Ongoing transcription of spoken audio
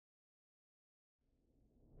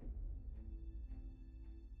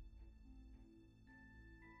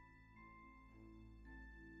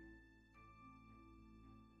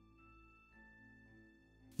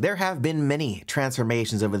There have been many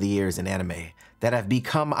transformations over the years in anime that have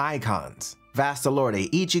become icons. Vasta Lorde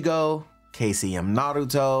Ichigo, KCM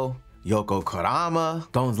Naruto, Yoko Kurama,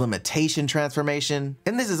 Gon's Limitation transformation,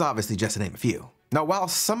 and this is obviously just to name a few. Now, while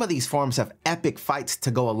some of these forms have epic fights to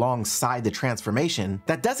go alongside the transformation,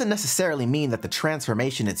 that doesn't necessarily mean that the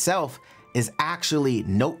transformation itself is actually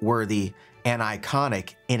noteworthy and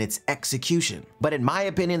iconic in its execution. But in my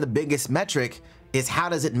opinion, the biggest metric is how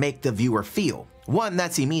does it make the viewer feel? One,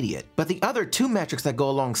 that's immediate. But the other two metrics that go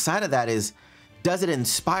alongside of that is, does it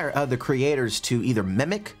inspire other creators to either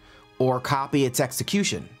mimic or copy its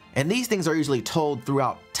execution? And these things are usually told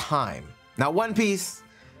throughout time. Now, One Piece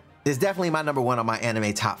is definitely my number one on my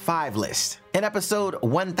anime top 5 list. And episode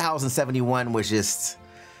 1071 was just,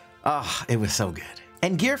 it was so good.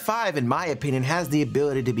 And Gear 5, in my opinion, has the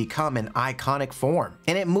ability to become an iconic form.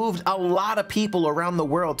 And it moved a lot of people around the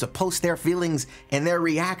world to post their feelings and their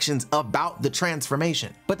reactions about the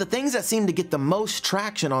transformation. But the things that seemed to get the most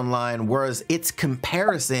traction online was its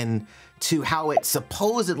comparison to how it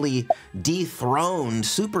supposedly dethroned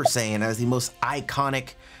Super Saiyan as the most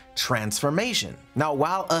iconic transformation. Now,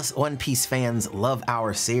 while us One Piece fans love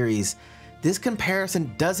our series, this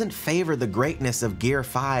comparison doesn't favor the greatness of Gear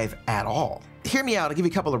 5 at all. Hear me out, I'll give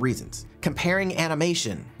you a couple of reasons. Comparing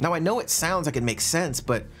animation. Now, I know it sounds like it makes sense,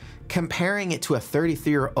 but comparing it to a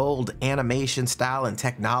 33-year-old animation style and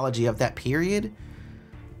technology of that period,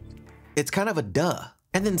 it's kind of a duh.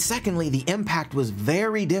 And then secondly, the impact was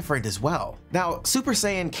very different as well. Now, Super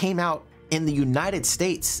Saiyan came out in the United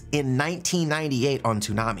States in 1998 on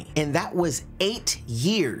Toonami, and that was 8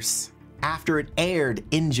 years after it aired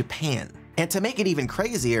in Japan. And to make it even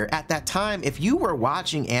crazier, at that time, if you were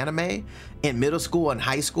watching anime in middle school and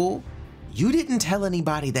high school, you didn't tell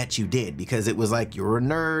anybody that you did because it was like you were a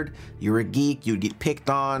nerd, you were a geek, you'd get picked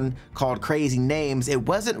on, called crazy names. It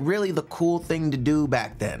wasn't really the cool thing to do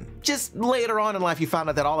back then. Just later on in life, you found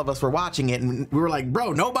out that all of us were watching it and we were like,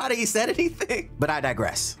 bro, nobody said anything. But I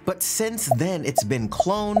digress. But since then, it's been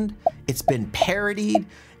cloned, it's been parodied,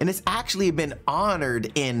 and it's actually been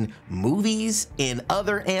honored in movies, in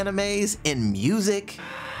other animes, in music.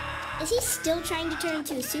 Is he still trying to turn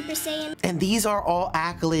into a Super Saiyan? And these are all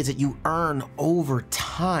accolades that you earn over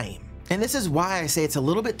time. And this is why I say it's a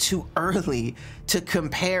little bit too early to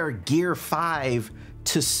compare Gear 5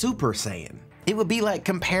 to Super Saiyan. It would be like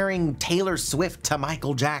comparing Taylor Swift to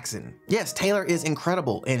Michael Jackson. Yes, Taylor is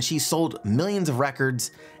incredible and she sold millions of records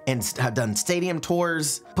and have done stadium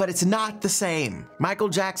tours, but it's not the same. Michael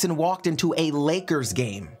Jackson walked into a Lakers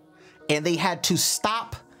game and they had to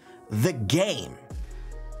stop the game.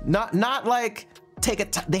 Not like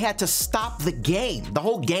they had to stop the game. The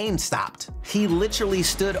whole game stopped. He literally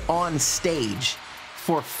stood on stage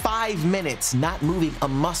for 5 minutes, not moving a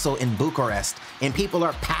muscle in Bucharest, and people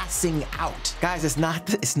are passing out. Guys, it's not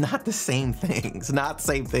the same thing. It's not the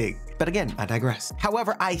same thing. But again, I digress.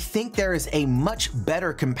 However, I think there is a much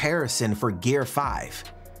better comparison for Gear 5.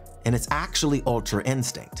 And it's actually Ultra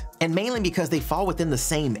Instinct. And mainly because they fall within the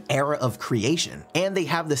same era of creation and they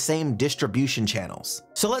have the same distribution channels.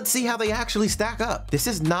 So let's see how they actually stack up. This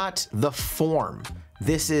is not the form.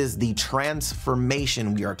 This is the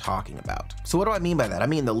transformation we are talking about. So what do I mean by that? I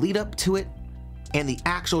mean the lead up to it and the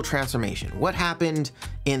actual transformation. What happened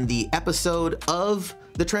in the episode of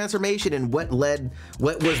the transformation and what was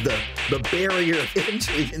the barrier of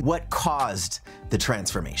entry and what caused the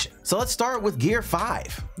transformation. So let's start with Gear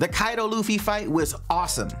 5. The Kaido Luffy fight was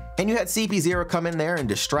awesome. And you had CP0 come in there and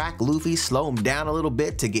distract Luffy, slow him down a little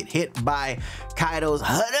bit to get hit by Kaido's.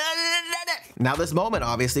 Now this moment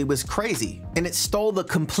obviously was crazy and it stole the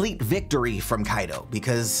complete victory from Kaido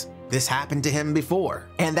because this happened to him before.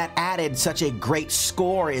 And that added such a great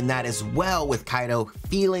score in that as well, with Kaido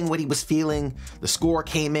feeling what he was feeling. The score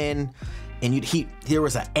came in and there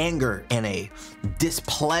was an anger and a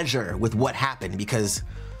displeasure with what happened because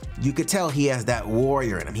you could tell he has that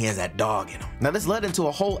warrior in him. He has that dog in him. Now this led into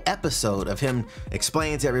a whole episode of him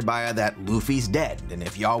explaining to everybody that Luffy's dead. And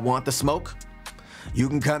if y'all want the smoke, you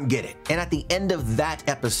can come get it. And at the end of that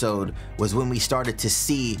episode was when we started to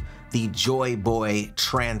see the Joy Boy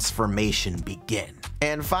transformation begin.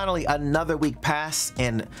 And finally, another week passed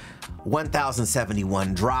and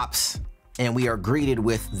 1071 drops and we are greeted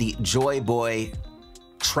with the Joy Boy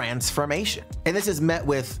transformation. And this is met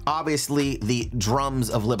with obviously the drums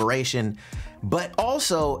of liberation, but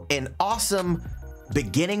also an awesome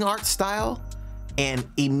beginning art style and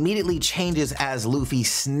immediately changes as Luffy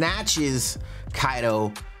snatches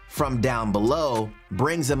Kaido from down below,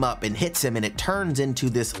 brings him up and hits him, and it turns into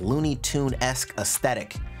this Looney Tune-esque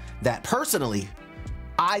aesthetic that personally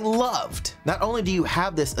I loved. Not only do you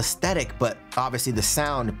have this aesthetic, but obviously the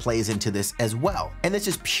sound plays into this as well. And this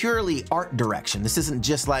is purely art direction. This isn't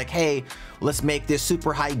just like, hey, let's make this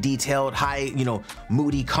super high detailed, high,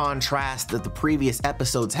 moody contrast that the previous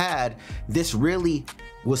episodes had. This really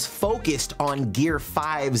was focused on Gear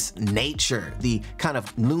 5's nature, the kind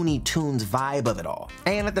of Looney Tunes vibe of it all.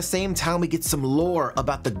 And at the same time, we get some lore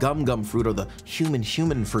about the Gum Gum fruit, or the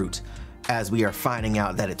human fruit, as we are finding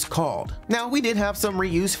out that it's called. Now, we did have some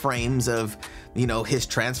reuse frames of, his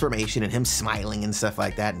transformation and him smiling and stuff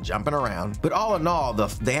like that and jumping around. But all in all,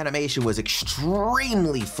 the animation was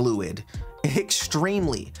extremely fluid.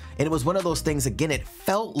 Extremely. And it was one of those things, again, it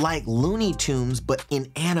felt like Looney Tunes, but in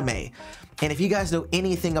anime. And if you guys know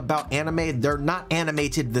anything about anime, they're not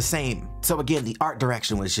animated the same. So again, the art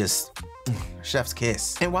direction was just chef's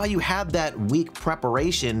kiss. And while you have that week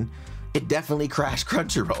preparation, it definitely crashed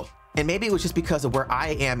Crunchyroll. And maybe it was just because of where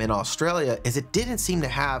I am in Australia, is it didn't seem to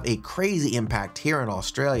have a crazy impact here in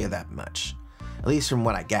Australia that much, at least from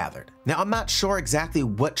what I gathered. Now, I'm not sure exactly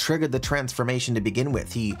what triggered the transformation to begin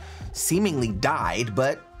with. He seemingly died,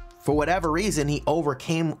 but for whatever reason, he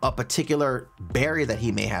overcame a particular barrier that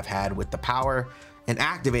he may have had with the power and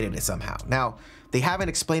activated it somehow. Now, they haven't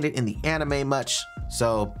explained it in the anime much,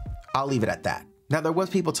 so I'll leave it at that. Now, there was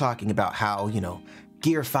people talking about how,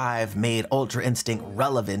 Gear 5 made Ultra Instinct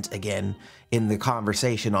relevant again in the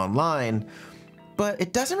conversation online, but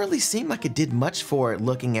it doesn't really seem like it did much for it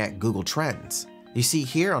looking at Google Trends. You see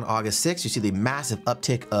here on August 6th, you see the massive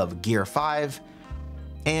uptick of Gear 5,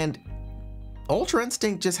 and Ultra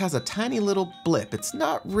Instinct just has a tiny little blip. It's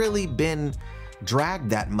not really been dragged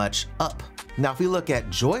that much up. Now, if we look at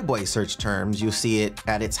Joy Boy search terms, you'll see it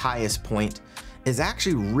at its highest point is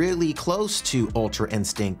actually really close to Ultra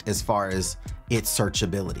Instinct as far as its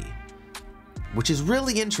searchability, which is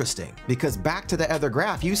really interesting because back to the other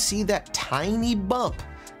graph, you see that tiny bump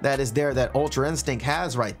that is there that Ultra Instinct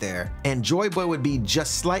has right there, and Joy Boy would be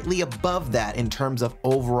just slightly above that in terms of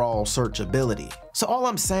overall searchability. So all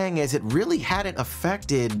I'm saying is it really hadn't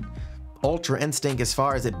affected Ultra Instinct as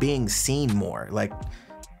far as it being seen more. Like,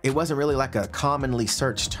 it wasn't really like a commonly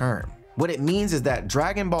searched term. What it means is that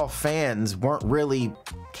Dragon Ball fans weren't really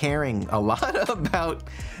caring a lot about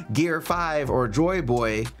Gear 5 or Joy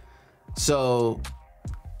Boy, so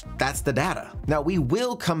that's the data. Now, we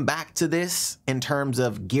will come back to this in terms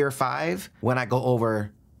of Gear 5 when I go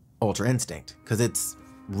over Ultra Instinct, because it's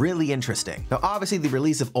really interesting. Now, obviously, the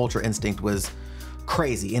release of Ultra Instinct was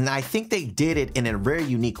crazy, and I think they did it in a very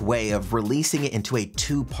unique way of releasing it into a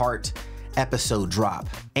two-part episode drop.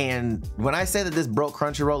 And when I say that this broke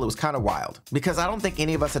Crunchyroll, it was kind of wild because I don't think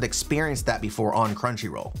any of us had experienced that before on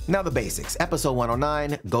Crunchyroll. Now, the basics. Episode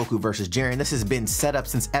 109, Goku versus Jiren. This has been set up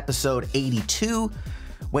since episode 82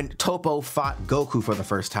 when Toppo fought Goku for the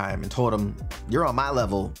first time and told him, you're on my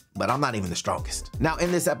level, but I'm not even the strongest. Now,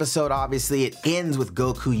 in this episode, obviously, it ends with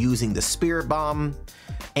Goku using the Spirit Bomb,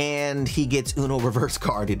 and he gets Uno reverse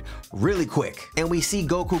carded really quick. And we see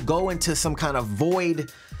Goku go into some kind of void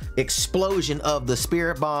explosion of the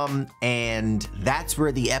Spirit Bomb, and that's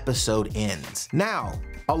where the episode ends. Now,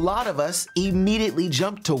 a lot of us immediately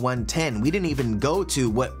jumped to 110. We didn't even go to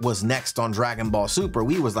what was next on Dragon Ball Super.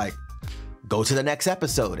 We was like, go to the next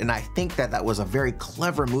episode. And I think that that was a very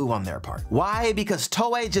clever move on their part. Why? Because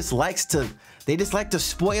Toei just likes to, they just like to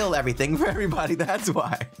spoil everything for everybody, that's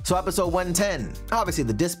why. So episode 110, obviously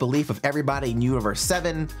the disbelief of everybody in Universe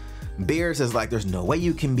 7. Beerus is like, there's no way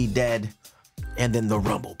you can be dead. And then the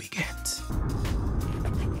rumble begins.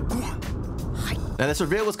 Now this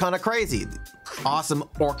reveal was kind of crazy. Awesome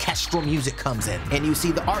orchestral music comes in and you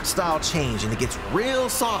see the art style change and it gets real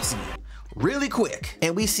saucy really quick.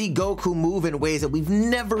 And we see Goku move in ways that we've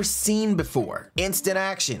never seen before. Instant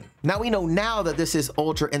action. Now we know now that this is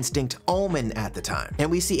Ultra Instinct Omen at the time. And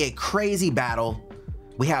we see a crazy battle.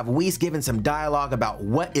 We have Whis giving some dialogue about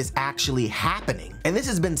what is actually happening. And this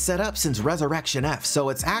has been set up since Resurrection F, so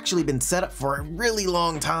it's actually been set up for a really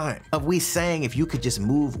long time of Whis saying if you could just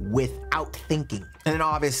move without thinking. And then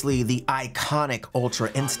obviously the iconic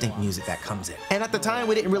Ultra Instinct music that comes in. And at the time,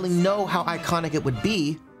 we didn't really know how iconic it would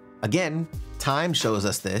be. Again, time shows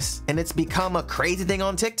us this, and it's become a crazy thing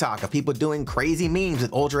on TikTok of people doing crazy memes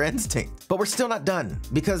with Ultra Instinct. But we're still not done,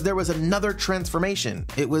 because there was another transformation.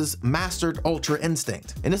 It was Mastered Ultra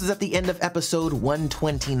Instinct. And this is at the end of episode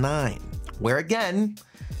 129, where again,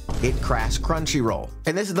 it crashed Crunchyroll.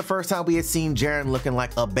 And this is the first time we had seen Jiren looking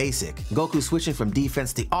like a basic. Goku switching from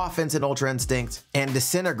defense to offense in Ultra Instinct, and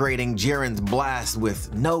disintegrating Jiren's blast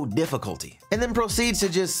with no difficulty. And then proceeds to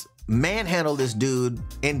just manhandle this dude,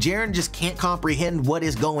 and Jiren just can't comprehend what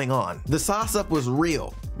is going on. The sauce up was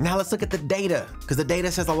real. Now let's look at the data, because the data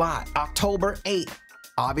says a lot. October 8th,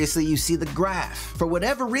 Obviously, you see the graph. For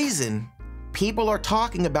whatever reason, people are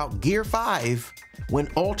talking about Gear 5 when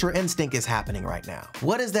Ultra Instinct is happening right now.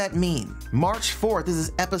 What does that mean? March 4th, this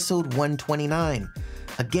is episode 129.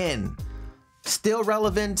 Again, still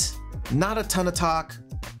relevant, not a ton of talk,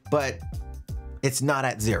 but it's not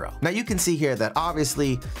at zero. Now you can see here that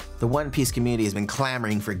obviously the One Piece community has been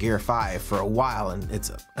clamoring for Gear 5 for a while, and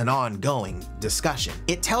it's an ongoing discussion.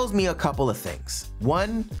 It tells me a couple of things.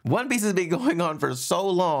 One Piece has been going on for so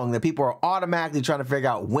long that people are automatically trying to figure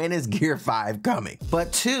out when is Gear 5 coming.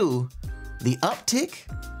 But two, the uptick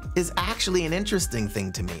is actually an interesting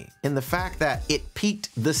thing to me in the fact that it peaked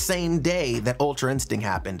the same day that Ultra Instinct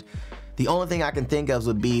happened. The only thing I can think of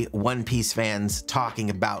would be One Piece fans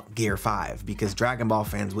talking about Gear 5, because Dragon Ball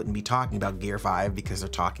fans wouldn't be talking about Gear 5 because they're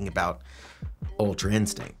talking about Ultra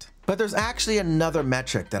Instinct. But there's actually another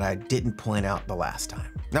metric that I didn't point out the last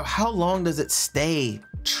time. Now, how long does it stay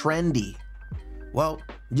trendy? Well,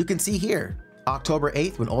 you can see here, October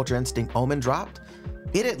 8th when Ultra Instinct Omen dropped,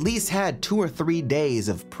 it at least had 2 or 3 days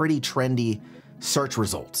of pretty trendy search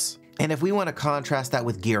results. And if we want to contrast that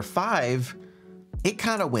with Gear 5, it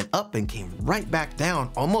kind of went up and came right back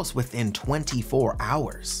down almost within 24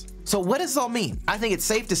 hours. So what does this all mean? I think it's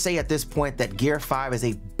safe to say at this point that Gear 5 is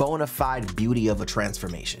a bona fide beauty of a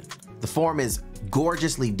transformation. The form is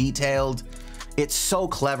gorgeously detailed, it's so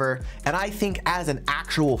clever, and I think as an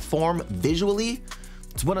actual form visually,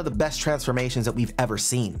 it's one of the best transformations that we've ever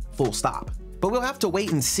seen, full stop. But we'll have to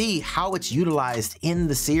wait and see how it's utilized in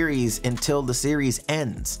the series until the series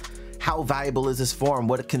ends. How valuable is this form?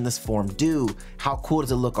 What can this form do? How cool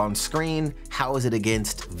does it look on screen? How is it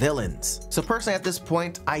against villains? So personally at this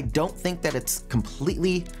point, I don't think that it's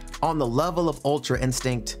completely on the level of Ultra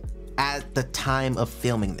Instinct at the time of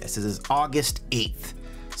filming this. This is August 8th.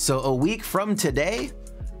 So a week from today,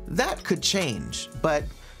 that could change. But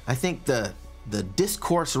I think the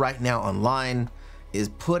discourse right now online is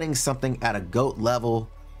putting something at a GOAT level,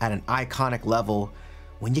 at an iconic level,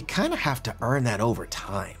 when you kind of have to earn that over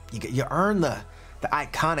time. You earn the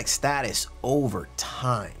iconic status over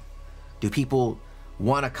time. Do people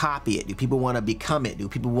want to copy it? Do people want to become it? Do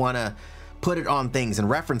people want to put it on things and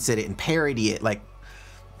reference it and parody it? Like,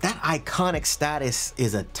 that iconic status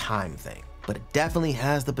is a time thing, but it definitely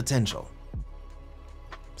has the potential.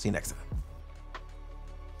 See you next time.